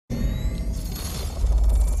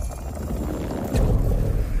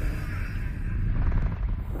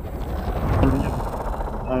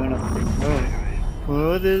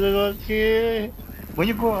Oh, this is okay. When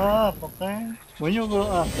you grow up, okay? When you grow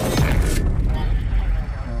up.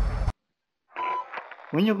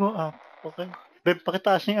 When you grow up, okay? Babe,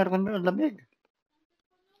 pakitaas niya yung aircon lamig.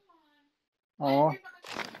 Oo.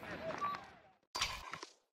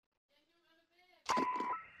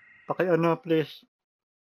 Ano, please.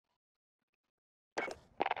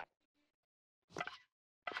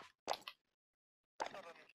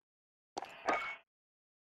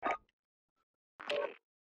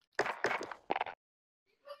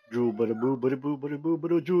 Drew, bada boo,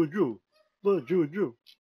 Drew. Drew.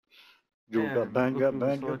 Drew got bang.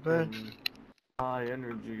 High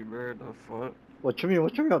energy, bro. The fuck? What you mean?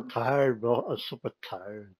 I'm tired, bro. I'm super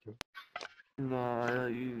tired, dude. Nah,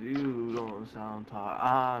 you don't sound tired.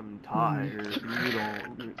 I'm tired.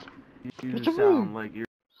 You sound like you're.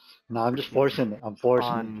 Nah, I'm just forcing it. I'm forcing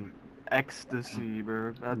on ecstasy,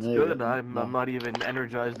 bro. That's Yeah, good. I'm not even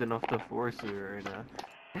energized enough to force you right now.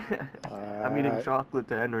 I'm eating chocolate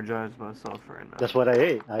to energize myself right now. That's what I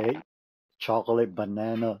ate. I ate chocolate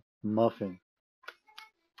banana muffin.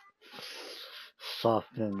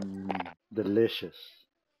 Soft and delicious.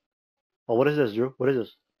 Oh, what is this, Drew? What is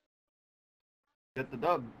this? Get the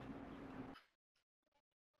dub.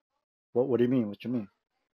 What do you mean? What you mean?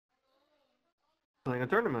 Playing a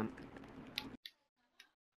tournament.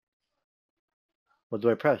 What do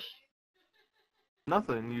I press?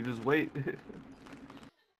 Nothing. You just wait.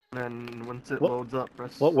 And then once it loads up,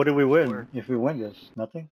 press. What do we win if we win this?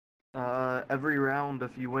 Nothing. Every round,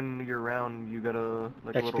 if you win your round, you get a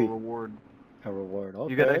little reward. A reward.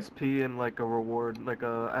 Okay. You get XP and like a reward, like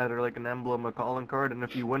either like an emblem, a calling card, and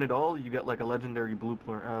if you win it all, you get like a legendary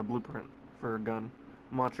blueprint for a gun.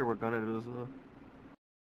 I'm not sure what gun it is though.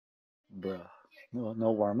 Bruh.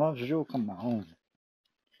 No warm-ups, Drew. Come on.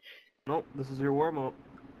 Nope, this is your warm-up.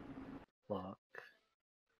 Fuck.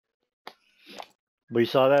 But you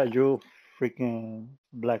saw that, Drew? Freaking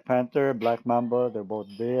Black Panther, Black Mamba, they're both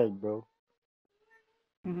dead, bro.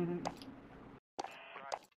 Damn.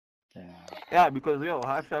 Yeah, because, yo,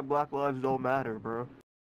 hashtag Black Lives don't matter, bro.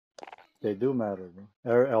 They do matter,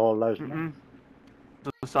 bro. All lives matter. It's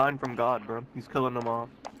a sign from God, bro. He's killing them off.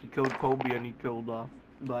 He killed Kobe and he killed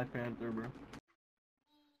Black Panther, bro.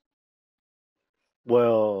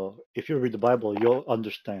 Well, if you read the Bible, you'll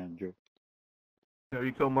understand, Drew. Yeah,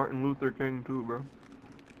 he killed Martin Luther King too, bro.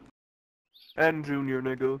 And Junior,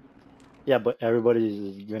 nigga. Yeah, but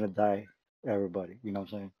everybody's gonna die. Everybody, you know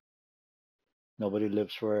what I'm saying? Nobody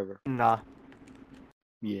lives forever. Nah.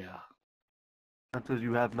 Yeah. That's because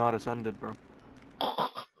you have not ascended, bro.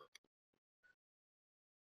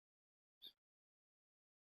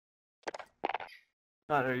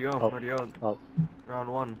 Ah, there you go. There you go. Round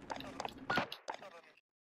one.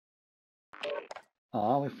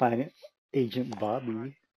 We find it. Agent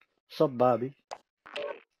Bobby. Sup, Bobby?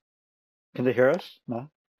 Can they hear us? No?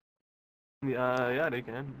 Yeah, they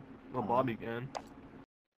can. Well, Bobby can.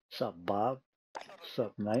 Sup, Bob?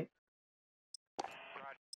 Sup, Knight?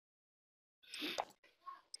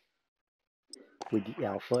 With the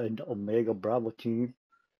Alpha and the Omega Bravo team.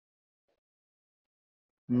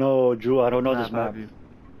 No, Drew, I don't know this map.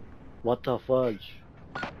 What the fudge?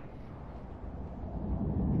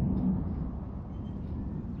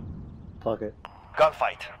 Fuck it.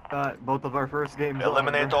 Gunfight. Both of our first games.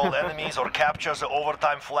 Eliminate all enemies or capture the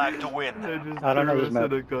overtime flag to win. I don't know this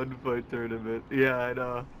map. In a gunfight tournament. Yeah, I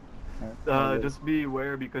know. Just be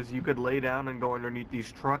aware because you could lay down and go underneath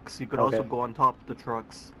these trucks. You could also go on top of the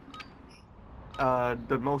trucks.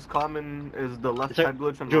 The most common is the left side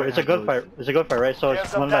glitch and Drew, it's a gunfight. It's a gunfight, right? So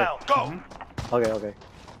it's one life. Go. Okay.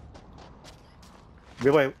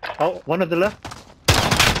 Wait. Oh, one on the left.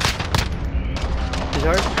 He's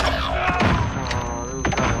hurt. There's a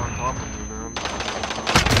guy on top of me, man.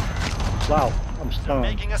 Wow, I'm stunned.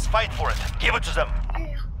 Making us fight for it. Give it to them.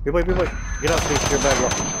 Wait. Get up, please. You're bad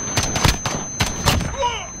luck.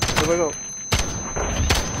 Here we go.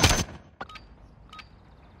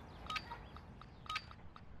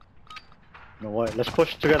 You know what? Let's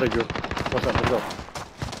push together, Drew. What's up? Let's go.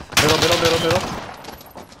 Middle.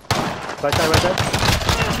 Right side.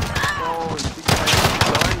 Oh, you think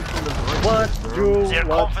I'm what, Drew? Their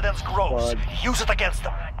confidence grows. Use it against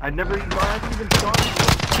them. I never even started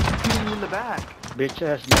shooting you in the back. Bitch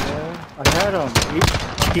ass nigga. I had him.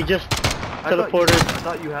 He just teleported. I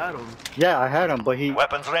thought you had him. Yeah, I had him, but he...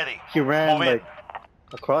 Weapons ready. He ran, like,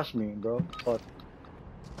 across me, bro. Fuck.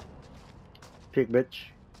 Pick,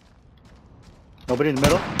 bitch. Nobody in the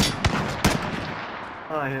middle?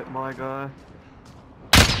 I hit my guy.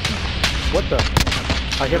 What the?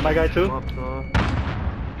 I hit my guy too?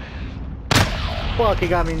 Fuck, he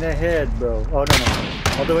got me in the head, bro. Oh,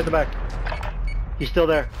 no. All the way at the back. He's still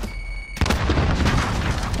there.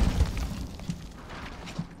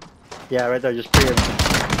 Yeah, right there, just clear him.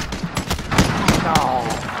 No.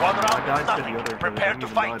 One I round died is to nothing. the other. Prepare to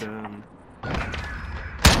fight.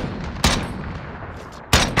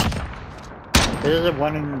 Is it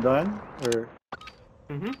one and done? Or?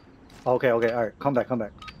 Okay, alright. Come back.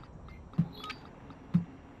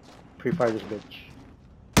 Pre-fire this bitch.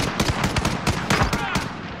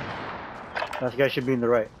 That guy should be in the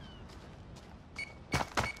right.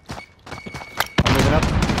 I'm moving up.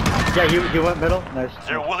 Yeah, he went middle. Nice.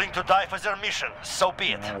 They're willing to die for their mission. So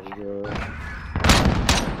be it. That was good.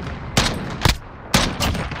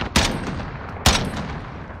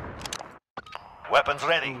 Weapons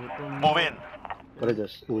ready. Move in. What is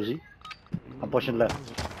this? Uzi? I'm pushing left.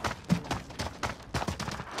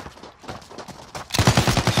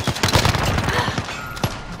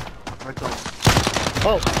 Right side.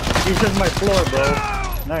 Oh! He's in my floor, bro.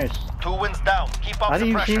 Nice. 2 wins down. Keep up I the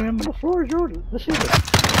didn't even see pressure. him on the floor, Jordan. Let's see this.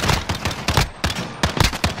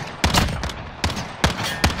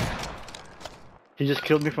 He just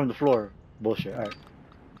killed me from the floor. Bullshit. Alright.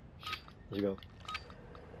 Let's go.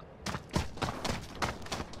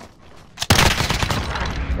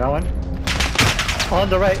 That one. On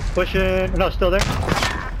the right. Pushing. No, still there.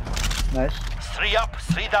 Nice. 3 up,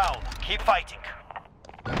 3 down. Keep fighting.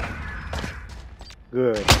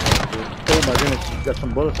 Good. Oh my goodness. You got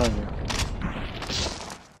some bullets on you.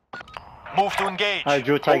 Move to engage. Alright,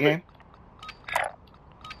 Drew, tie game.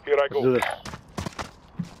 Here I Let's go. do this.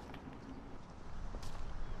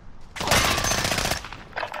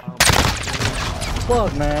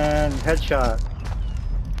 Fuck, man. Headshot.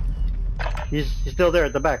 He's still there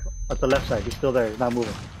at the back. At the left side. He's still there. He's not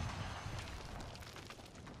moving.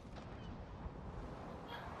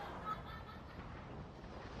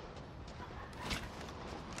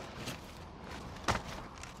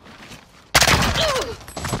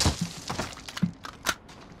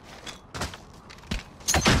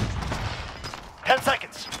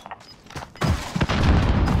 Seconds.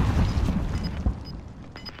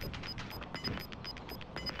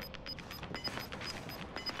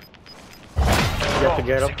 You have to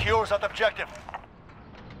get him. Secures that objective.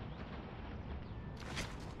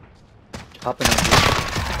 Hopping in.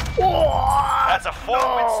 That's a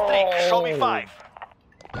 4-win streak. Show me 5.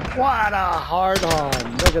 What a hard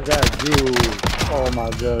on. Look at that dude. Oh my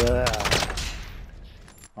god.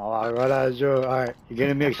 Oh my god, that's Drew. Alright, you're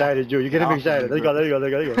getting me excited, Drew. You're getting me excited. Let's go.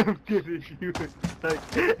 I'm getting you excited.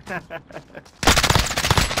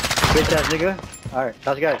 Bitch ass nigga. Alright,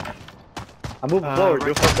 that's the guy. I'm moving forward,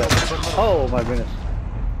 Drew. Fuck that. Oh my goodness.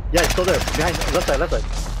 Yeah, it's still there. Behind, left side.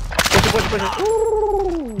 Push it.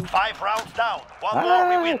 Ooh. 5 rounds down. 1 more,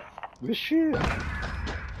 we win. Good shit.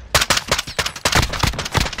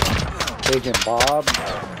 Agent Bob.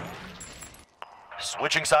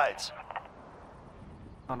 Switching sides.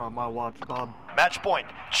 Not on my watch, Bob. Match point.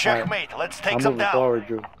 Checkmate. Let's take I'm some moving down. forward,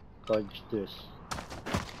 Drew. Fudge this.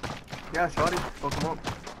 Yeah, shotty. Fuck him up.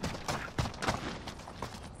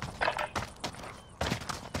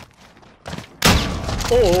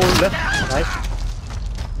 Oh, left. Nice.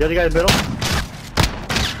 The other guy in the middle.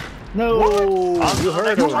 No, On you to the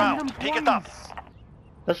heard next him. round. Pick it up.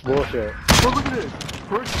 That's bullshit. Oh, look at this.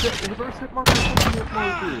 Reverse hit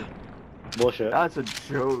marker. Bullshit. That's a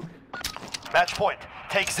joke. Match point.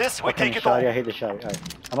 Take this. We Fucking take it shotty, I all. hate the shotty. Alright.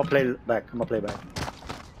 I'm gonna play back.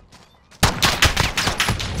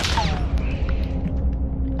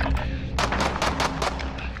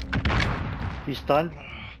 He's stunned.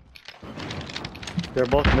 They're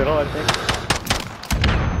both middle, I think.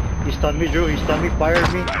 He stunned me, Drew. He stunned me, fired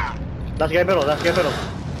me. Last guy middle.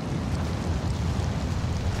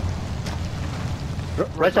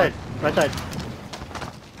 Right side.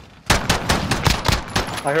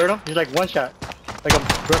 I heard him. He's like one shot. Like a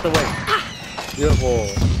breath away. Beautiful.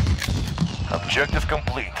 Objective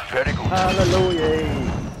complete. Very good. Hallelujah.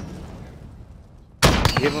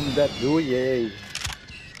 Give him that dooyay.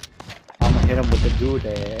 I'ma hit him with the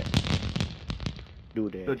doodad.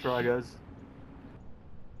 Good try, guys.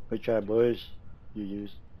 Good try, boys. You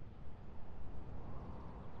use.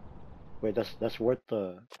 Wait, that's worth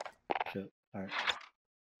the shit. Alright.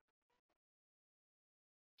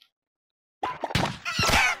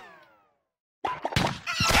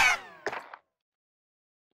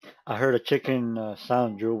 I heard a chicken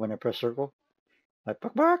sound, Drew, when I press circle. Like,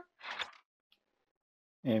 bark, bark.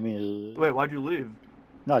 And it means... Wait, why'd you leave?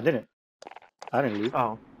 No, I didn't. I didn't leave.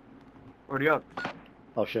 Oh. Where'd you up?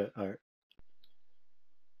 Oh, shit. Alright.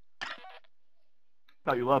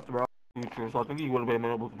 Thought you left, bro. So I think you would have been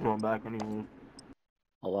able to join back anyway.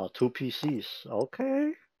 Oh wow, 2 PCs.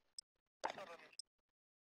 Okay.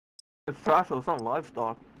 It's trash, so it's not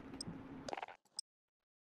livestock.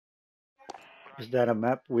 Is that a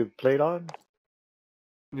map we've played on?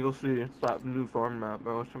 You'll see. It's that new farm map,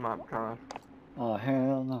 bro. It's a map trash. Oh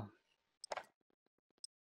hell no.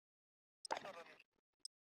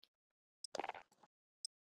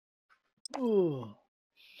 Ooh.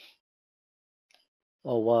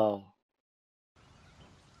 Oh wow.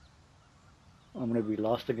 I'm gonna be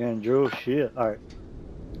lost again, Drew. Shit. Alright.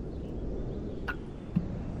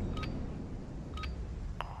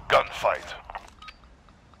 Gunfight.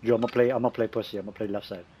 Drew, I'm gonna play pussy. I'm gonna play left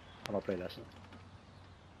side. I'm gonna play left side.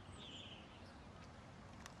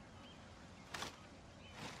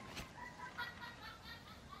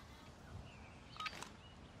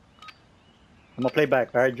 I'm gonna play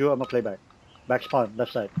back. Alright, Drew, I'm gonna play back. Back spawn,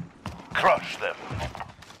 left side. Crush them.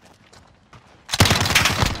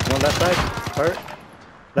 One left side. Hurt.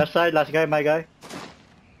 Left side, last guy, my guy.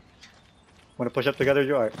 Wanna push up together,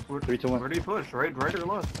 Drew? Alright. 3, 2, 1. Where do you push? Right or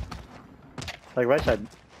left? Like right side.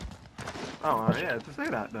 Oh, yeah, just say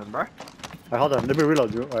that then, bro. Alright, hold on. Let me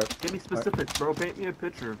reload, Drew. Alright. Give me specifics, bro. Paint me a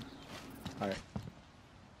picture. Alright.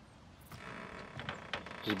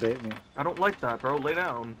 Just bait me. I don't like that, bro. Lay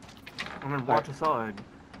down. I'm gonna watch aside.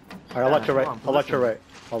 Alright, I'll watch your right. I'll watch your right.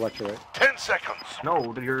 I'll watch your right. 10 seconds.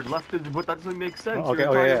 No, your left is, but that doesn't make sense. Oh, okay,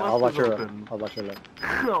 Your okay, entire yeah. left I'll watch is your left. open. I'll watch your left.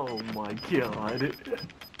 Oh my god.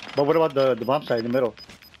 But what about the bomb side in the middle?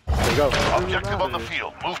 Let's go. Objective on the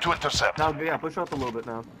field. Move to intercept. Now, yeah, push up a little bit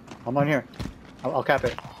now. I'm on here. I'll cap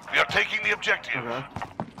it. We are taking the objective. Okay.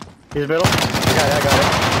 He's middle. I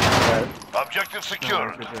got it. Objective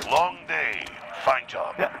secured. No, good. Long day. Fine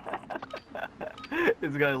job.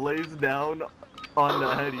 This guy lays down on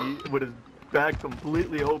the heady with his back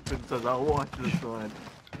completely open, says, I'll watch this one.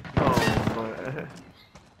 Oh, man.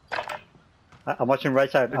 I'm watching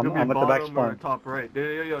right side. I'm at the back spawn. Top right.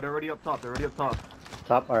 Yo, they're already up top. They're already up top.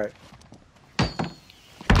 Top, alright.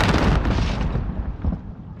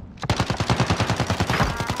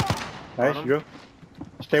 Nice, Drew.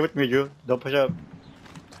 Stay with me, Drew. Don't push up.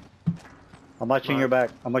 I'm watching your back.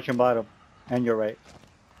 I'm watching bottom. And your right.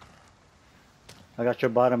 I got your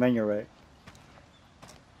bottom and your right.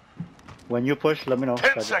 When you push, let me know.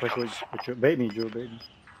 10 Push seconds. with your, bait me, Drew. Bait me.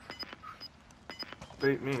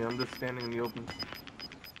 Bait me. I'm just standing in the open.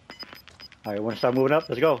 Alright, wanna start moving up?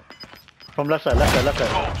 Let's go. From left side, left side, left side.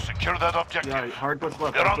 Go. Secure that objective. Yeah, hard push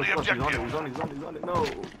left. They're Hard on push the left. He's on objective. it. He's on it. No.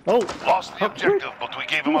 Oh! Lost the How objective, quick? but we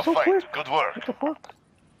gave him a So fight. quick. Good work. What the fuck?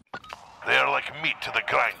 They are like meat to the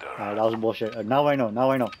grinder. Alright, that was bullshit. Now I know.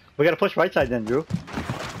 Now I know. We gotta push right side then, Drew.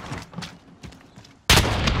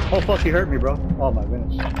 Oh fuck, he hurt me, bro. Oh my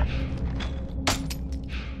goodness.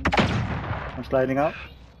 I'm sliding out.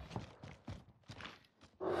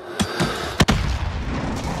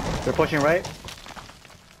 They're pushing right?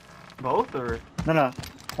 Both or? No.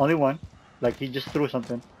 Only one. Like he just threw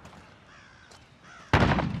something.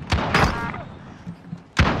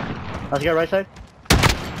 Let's get right side.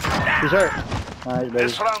 He's hurt. Nice, baby.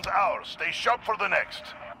 This round's ours. Stay sharp for the next.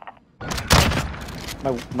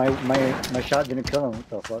 My shot didn't kill him. What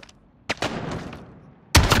the fuck?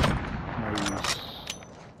 Nice.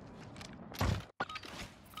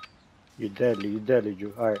 You deadly,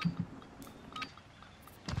 Drew. Alright.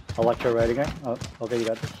 I'll watch your right again. Oh, okay, you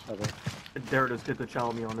got this. Okay. Dare just get the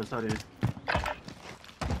chow me on his head.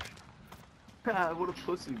 What a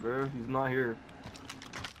pussy, bro. He's not here.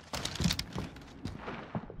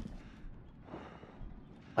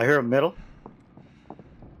 I hear a middle.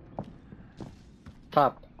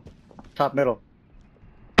 Top middle.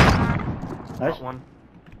 Nice. Got one.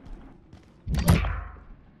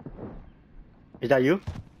 Is that you?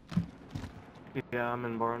 Yeah, I'm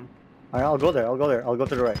in barn. Alright, I'll go there. I'll go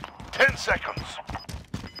to the right. 10 seconds.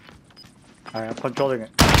 Alright, I'm controlling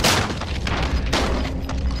it.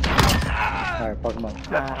 Alright, fuck him up.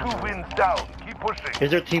 That's 2 wins down. Keep pushing.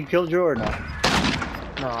 Is there team kill, Drew, or no?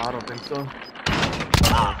 No, I don't think so.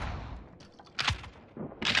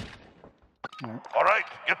 All right,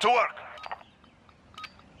 get to work.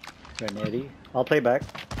 Grenade. I'll play back.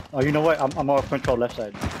 Oh, you know what? I'm off control left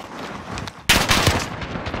side.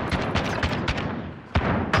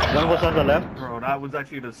 One was on the left. Bro, that was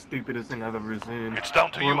actually the stupidest thing I've ever seen. It's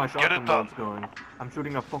down to Where you. my Get shotgun it done. bullets going? I'm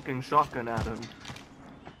shooting a fucking shotgun at him.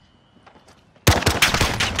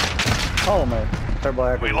 Oh man, turbo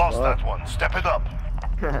air. We lost that one. Step it up.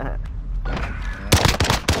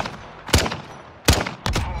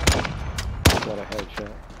 What a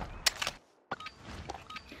headshot.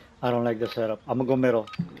 I don't like the setup. I'm gonna go middle.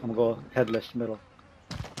 I'm gonna go headless middle.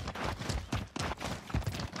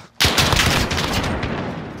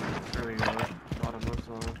 There we go. Bottom left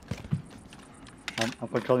side.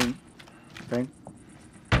 controlling thing.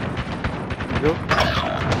 Drew?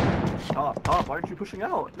 Top, why aren't you pushing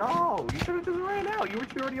out? No, you should have just ran out. You were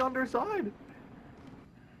already on their side.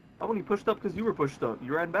 I only pushed up because you were pushed up.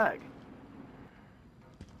 You ran back.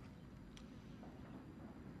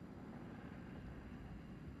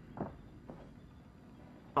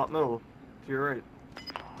 Top middle. To your right.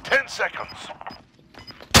 10 seconds.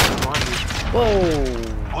 Behind you.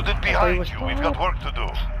 Whoa! Put it behind you. We've got work to do.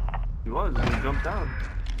 He was, and he jumped down.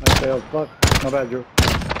 I failed. Fuck. Not bad, Drew.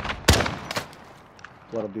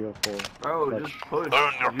 What a beautiful. Bro, clutch. just push.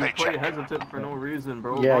 Earn your You play paycheck. hesitant for no reason,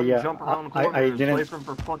 bro. Yeah, Run, yeah. Jump around I corners. didn't- Play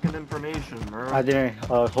for fucking information, bro. I didn't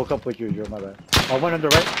hook up with you, Drew. My bad. I went on the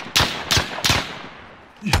right.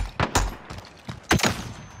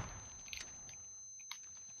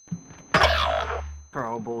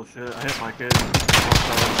 Bro, bullshit. I hit my kid.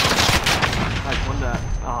 Nice one that.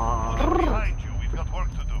 Behind you. We've got work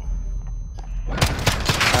to do. Alright.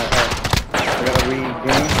 I gotta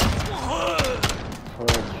regain.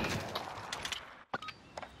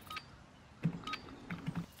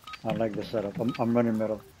 I like the setup. I'm running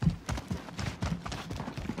middle.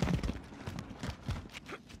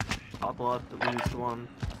 Top left, at least one.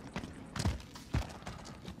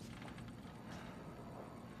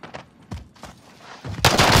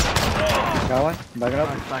 Got one? Backing up.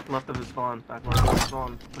 Nice, back left of his spawn. Back left of his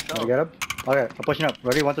spawn. Push Did you up. get up? Okay, I'm pushing up.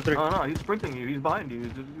 Ready? 1, 2, 3. Oh no, he's sprinting you. He's behind you.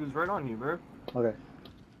 He was right on you, bro. Okay.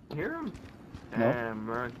 You hear him? No. Damn,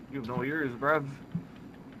 bro. You have no ears, bruv.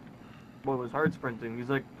 Boy was hard sprinting. He's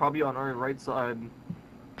like probably on our right side.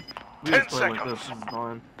 We 10 just play like seconds. this. This is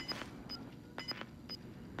fine.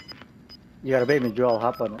 You gotta bait me, Joe. I'll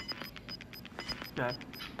hop on it. Okay.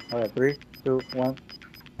 Alright, 3, 2, 1.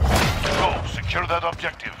 Go. Secure that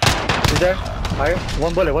objective. Is there? Alright,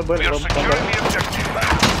 one bullet. We are One securing bullet. the objective.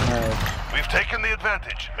 Alright. We've taken the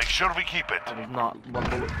advantage. Make sure we keep it. That was not one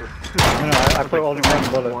bullet. No, I put only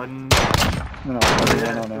one bullet. One. No, only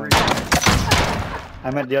Yeah, one on there. three. I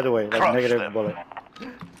meant the other way, like Crush negative them. bullet.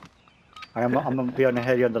 I'm gonna be on the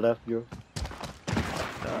head, you on the left, you.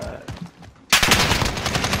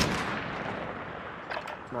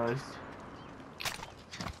 Nice.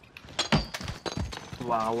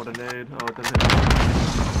 Wow, what a nade. Oh, it doesn't hit.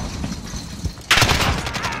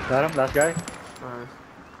 Got him, last guy. Nice.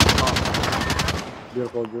 Oh,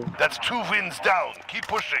 Beautiful, Drew. That's 2 wins down. Keep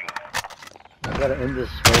pushing. I gotta end this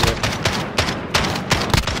right here.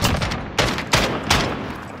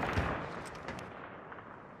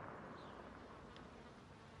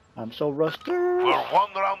 I'm so rusty. We're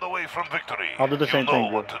 1 round away from victory. I'll do the same you know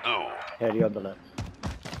thing, what bro. to do. Head, you on the left.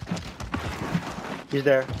 He's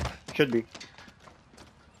there. Should be.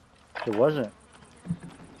 It wasn't.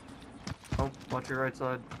 oh, watch your right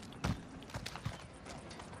side.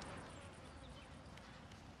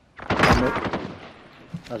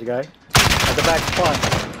 That's a guy. At the back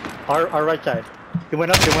spawn. Our right side. He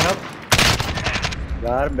went up,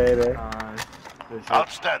 Got him, baby. Good shit.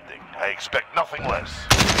 Outstanding. I expect nothing less.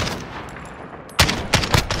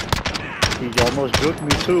 He almost juked me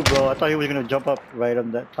too, bro. I thought he was gonna jump up right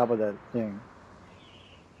on that top of that thing.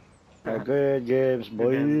 Good games, Good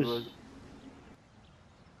boys. games, boys.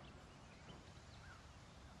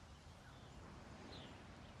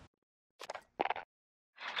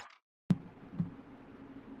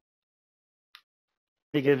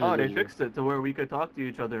 He gives Oh, it they to fixed it to where we could talk to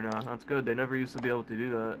each other now. That's good. They never used to be able to do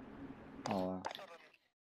that. you. Oh, wow.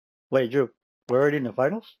 Wait, Drew, we're already in the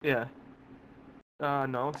finals? Yeah.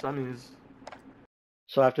 No, semis.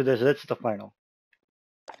 So after this, it's the final.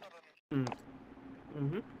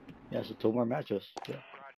 Mm-hmm. Yeah, so 2 more matches. Yeah.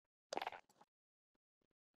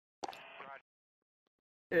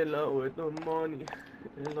 In love with the money.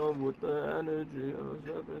 In love with the energy.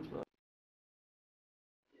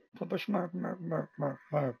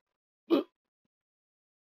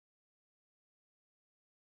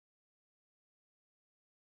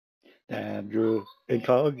 Damn, Drew.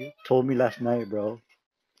 Incog told me last night, bro.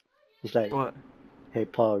 He's like, What? hey,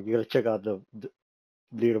 Pog, you gotta check out the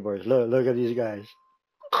leaderboards. Look at these guys.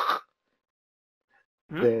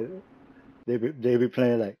 Hmm? They be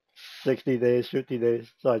playing like 60 days, 50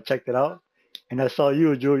 days. So I checked it out, and I saw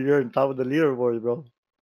you, Drew. You're on top of the leaderboard, bro.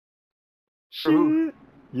 For who?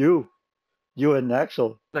 Shit. You and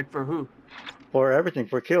Axel Like for who? for everything,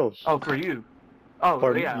 for kills. Oh, for you. Oh,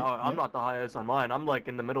 For yeah. me, Oh, I'm yeah. not the highest on mine. I'm like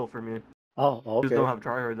in the middle for me. Oh, okay. Just don't have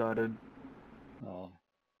tryhards added. Oh.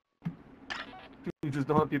 You just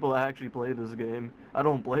don't have people that actually play this game. I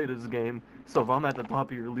don't play this game, so if I'm at the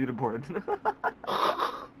top of your leaderboard,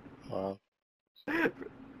 Wow.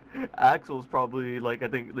 Axel's probably like I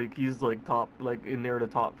think like he's like top like in near the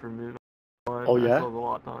top for me. Oh, yeah? Axel's a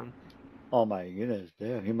lot of time. Oh my goodness,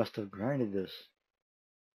 damn, he must have grinded this.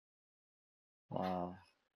 Wow.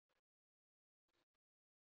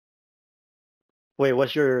 Wait,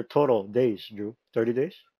 what's your total days, Drew? 30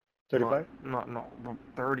 days? 35? Not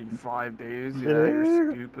 35 days. Yeah, Yeah.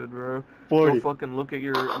 you're stupid, bro. 40. Go fucking look at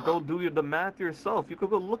go do the math yourself. You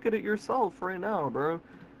could go look at it yourself right now, bro.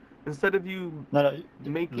 Instead of you No, no,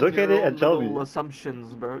 making look at your it own and tell little me.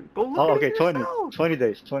 assumptions, bro. Go look Oh, at okay, it 20. yourself. 20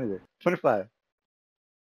 days, 20 days. 25.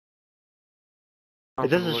 It I'm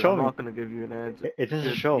doesn't show me. not gonna give you an answer. It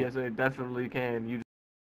doesn't show. Yes, it definitely can. You.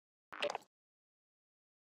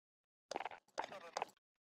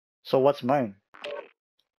 So what's mine?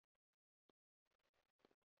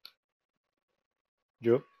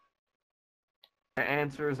 Drew? The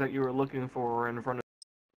answers that you were looking for in front of.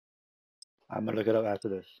 I'm gonna look it up after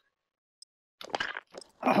this.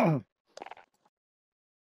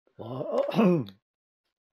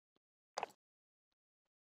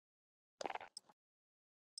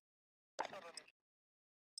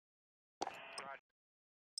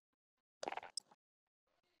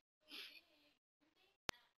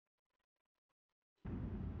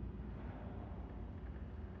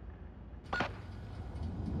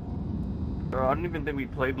 I don't even think we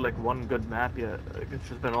played like one good map yet. Like, it's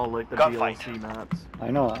just been all like the Gunfight. DLC maps. I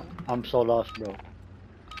know, I'm so lost, bro.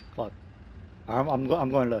 Fuck. I'm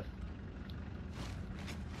going left.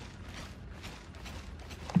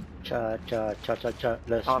 Cha cha cha cha cha.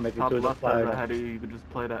 Let's make it Top to the left has a final. heady. You could just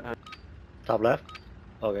play that head. Top left?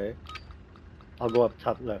 Okay. I'll go up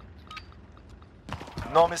top left.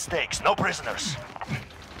 No mistakes, no prisoners.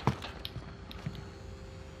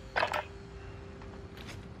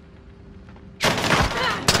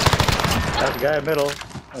 That's the guy in the middle.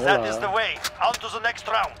 That is the way. On to the next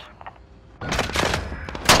round.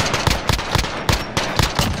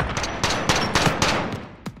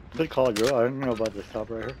 Good call, Joe. I don't know about this top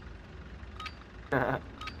right here.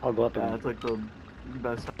 I'll go up Yeah, again. it's like the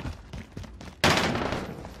best.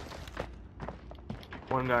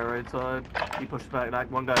 One guy right side. He pushed back.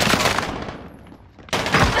 One guy.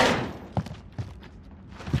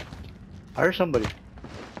 I heard somebody.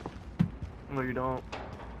 No, you don't.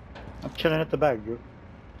 I'm chilling at the back, Drew.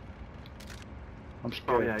 I'm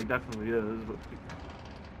scared. Oh yeah, he definitely is. But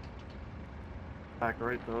back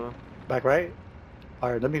right though. Back right?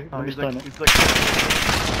 Alright, let me He's stun like, it. he's like.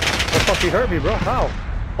 The fuck, he hurt me, bro. How?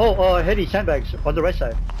 Oh, heady sandbags on the right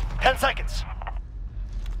side. 10 seconds.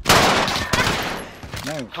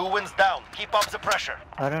 Nice. 2 wins down. Keep up the pressure.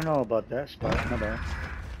 I don't know about that spot. My bad.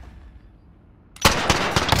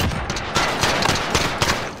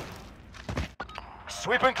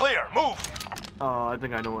 Sweep and clear. Move. Oh, I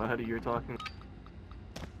think I know what heady you're talking.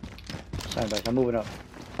 Sandbags. I'm moving up.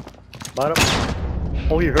 Bottom.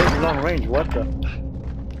 Oh, you hurt me long range. What the?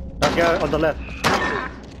 That guy on the left.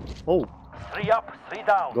 Oh. 3 up, 3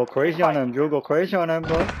 down. Go crazy on him, Drew. Go crazy on him,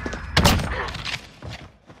 bro.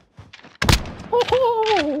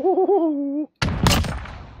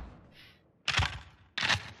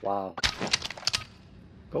 Wow.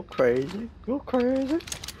 Go crazy. Go crazy.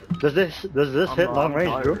 Does this hit long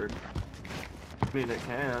range, Drew? I mean, it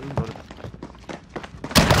can, but.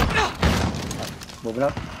 Moving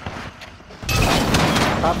up.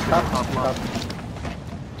 Top.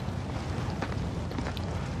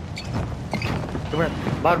 Come here.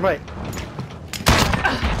 Bottom right.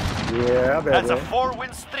 Yeah, baby. That's a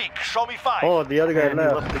 4-win streak. Show me 5. Oh, the other guy And he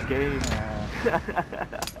left. left the game.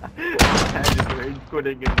 And just rage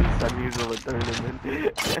quitting in the semis of a tournament.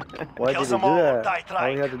 Why Kill did he them do all, that? die All he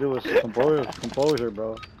trying. had to do was composure,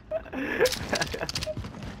 bro.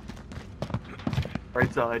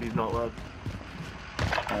 Right side, he's not left.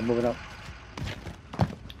 Alright, moving up.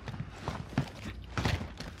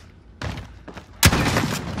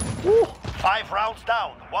 Woo! 5 rounds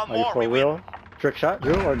down. One Are you more, for we real? win. Trick shot,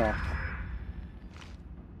 Drew, or no?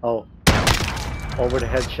 Oh. Over the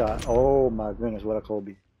headshot. Oh my goodness, what a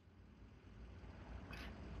Kobe.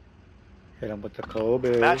 Hit him with the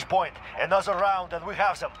Kobe. Match point. Another round and we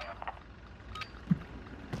have them.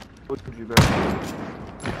 What would you bet?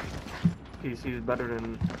 PC is better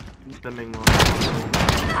than stemming on.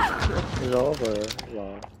 It's over.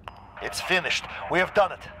 Wow. It's finished. We have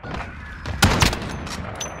done it.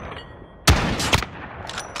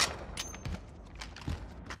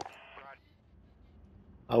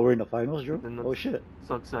 Oh, we're in the finals, Drew? Then Oh shit.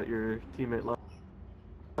 Sucks that your teammate left.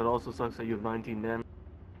 It also sucks that you have 19 damage.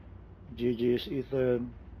 GG's,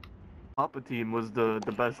 Ethan. Papa team was the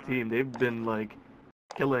best team. They've been like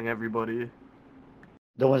killing everybody.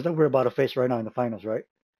 The ones that we're about to face right now in the finals, right?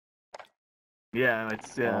 Yeah,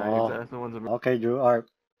 it's exactly the ones. Okay, Drew. Alright.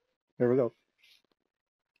 Here we go.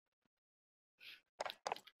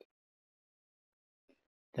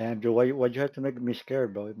 Damn, Joe, why'd you have to make me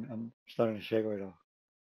scared, bro? I'm starting to shake right now.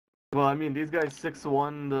 Well, I mean, these guys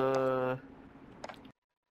 6-1 the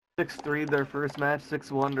 6-3 their first match,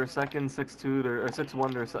 6-1 their second, 6-2 their or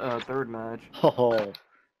 6-1 their third match. Oh,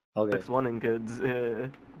 okay. 6-1 kids. Yeah.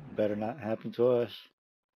 Better not happen to us.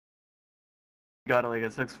 Got like a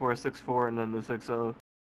 6-4, 6-4, and then the 6-0.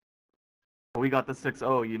 We got the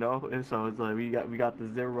 6-0, you know, and so it's like we got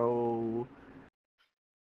the 0.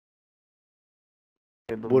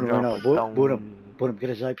 Boot him right now. Boot him. Boot him. Get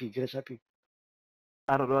his IP. Get his IP.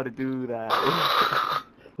 I don't know how to do that.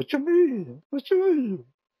 What you mean? What you mean?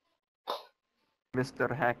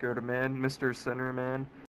 Mr. Hacker man, Mr. Sinner man,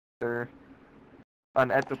 Mr.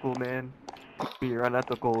 Unethical man. You're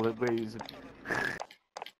unethical ways.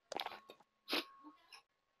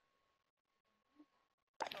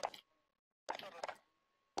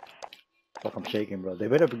 Fuck, I'm shaking, bro. They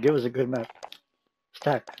better give us a good map.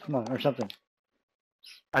 Stack. Come on, or something.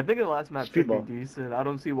 I think the last map Speedball. should be decent. I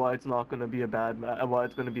don't see why it's not gonna be a bad map. Why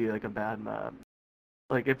it's gonna be like a bad map.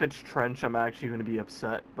 Like if it's trench, I'm actually gonna be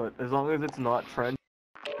upset. But as long as it's not trench,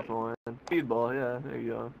 fine. Speedball, yeah, there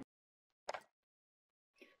you go.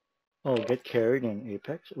 Oh, get carried in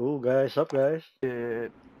Apex. Ooh, guys, up, guys. They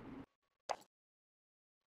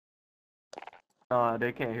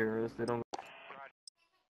can't hear us. They don't.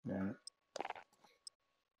 Yeah.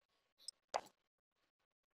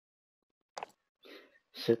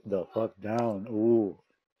 Sit the fuck down. Ooh,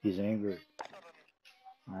 he's angry.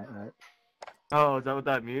 Alright. Oh, is that what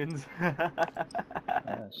that means?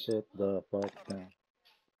 Sit the fuck down.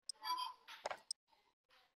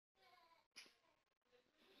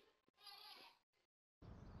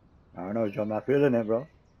 I don't know, Joe. I'm not feeling it, bro.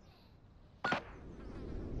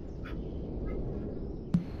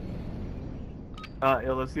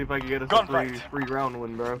 Yeah, let's see if I can get us a free round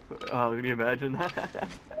win, bro. Can you imagine that?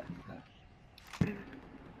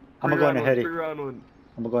 I'm gonna go in a heady. Free round win.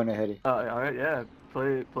 I'm gonna go in a heady. Alright, yeah.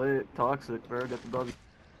 Play it toxic, bro. Get the W.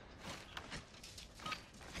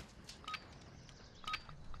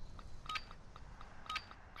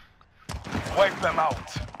 Wipe them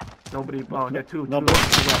out. Nobody. Oh, get two. No, two bro.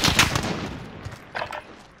 left.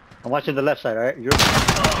 I'm watching the left side, alright? You're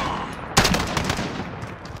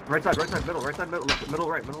Right side, middle, middle,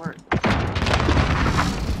 right.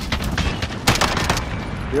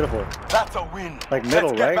 beautiful. That's a win. Like middle,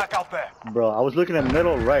 Let's get right? back out there. Bro, I was looking at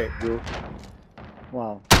middle right, dude.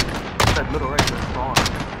 Wow. That middle right, there's spawn.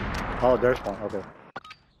 Oh, there's spawn. Okay.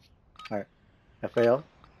 Alright. FAL.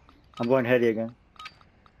 I'm going heady again.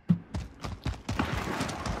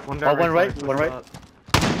 One guy one right. Yeah, right.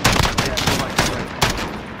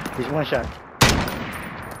 He's one shot.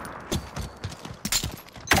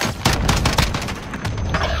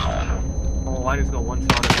 Oh, I just got one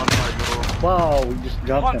shot at one side middle. Wow, we just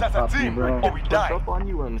jumped Hunt and as a popped me, team, bro. or we Push die. up on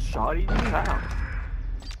you and shot you. How?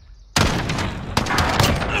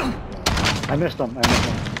 I missed him.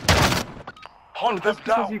 Hunt them Just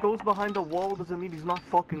because he down. goes behind the wall doesn't mean he's not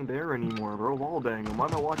fucking there anymore, bro. Wall bang him. Why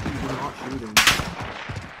am I watching you not shooting?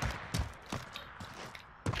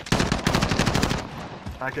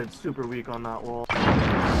 That kid's super weak on that wall.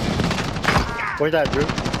 Where's that, Drew?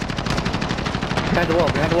 Behind the wall.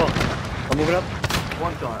 I'm moving up.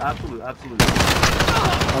 One shot, absolute.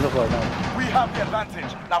 On the floor now. We have the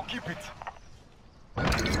advantage. Now keep it.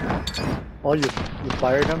 Oh, you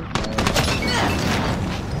fired him?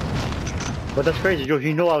 But that's crazy, Joe.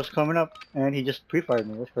 He knew I was coming up, and he just pre-fired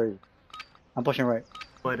me. That's crazy. I'm pushing right.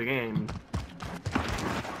 Play the game.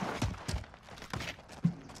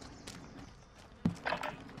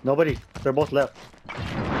 Nobody. They're both left.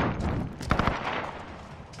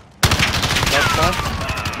 Left one.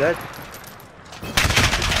 Dead.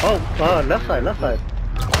 Oh, left side.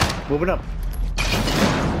 Moving up.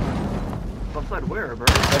 Left side where, bro?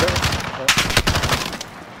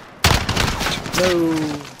 No.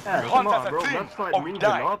 Yeah, Hunt come as on, a bro. team, Left side or we moving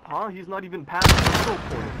die. up, huh? He's not even past the middle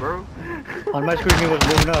point, bro. On my screen, he was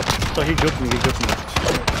moving up, so he juked me.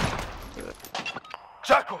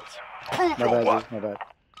 Jackals, prove My your bad, worth. dude. My bad.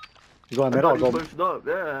 You going middle? I'll go. Pushed up,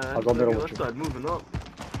 yeah. I'll go middle with Left you. side moving up.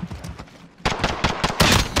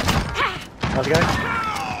 Last guy.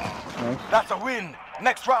 Nice. That's a win.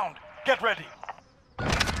 Next round. Get ready.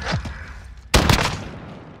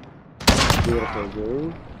 Beautiful,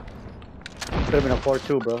 dude. Could have been a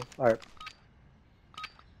 4-2, bro. Alright.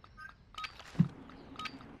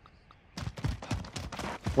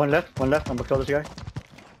 One left. I'm gonna kill this guy.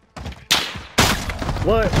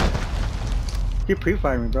 What? He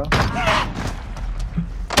pre-fired me, bro.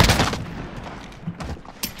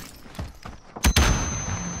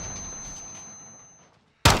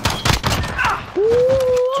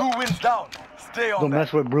 2 wins down. Stay on Don't that.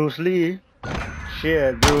 mess with Bruce Lee.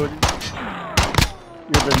 Shit, dude.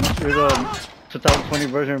 You're the 2020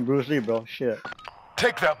 version of Bruce Lee, bro. Shit.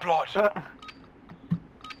 Take their blood. Alright,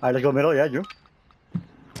 let's go middle. Yeah, Drew.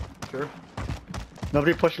 Sure.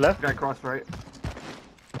 Nobody push left. Guy cross right.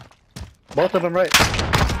 Both of them right.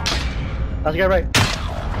 Let's get right.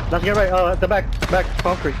 Let's get right. Oh, at the back. Back.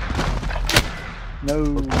 Concrete.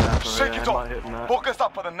 No. Shake it off. Focus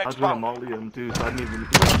up for the I was next gonna round. molly him too, so I didn't even.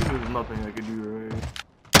 There's nothing I could do right.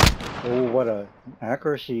 Oh, what a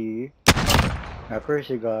accuracy.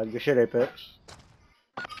 Accuracy, God. Good shit, Apex.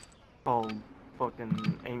 Oh,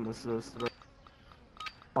 fucking aim assist.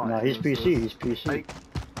 Oh, Nah, he's aim PC. assist. He's PC. Like,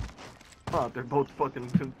 oh, they're both fucking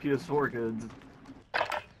PS4 kids.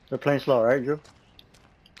 They're playing slow, right, Drew?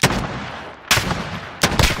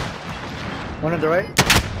 One on the right.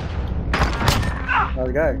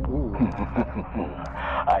 Other guy. Ooh.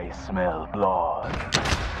 I smell blood.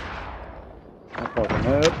 I'm fucking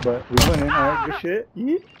up, but we winning. Alright, good shit.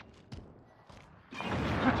 Yeah.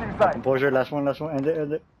 Switching sides. Composure, last one. End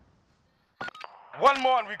it. One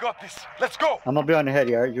more and we got this. Let's go. I'm gonna be on the head,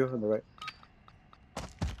 alright, Drew? On the right.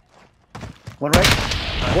 One right.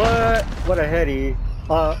 What? What a heady.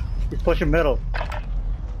 He's pushing middle.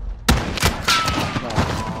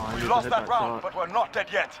 Oh, We lost that round, but we're not dead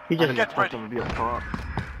yet. He just Get ready. To be up top.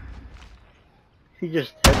 He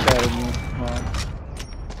just headshotted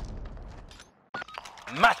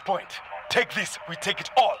me. Match point. Take this. We take it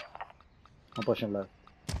all. I'm pushing left.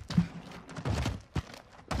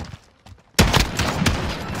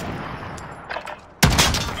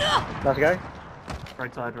 Last guy?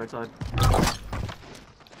 Right side, right side.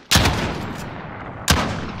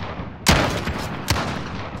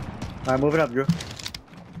 Alright, moving up, Drew.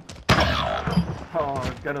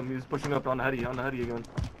 Oh, get him. He's pushing up on the heady again.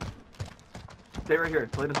 Stay right here.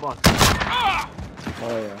 Play this box.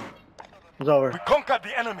 Oh yeah. It's over. We conquered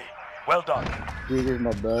the enemy. Well done. This is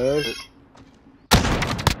my best.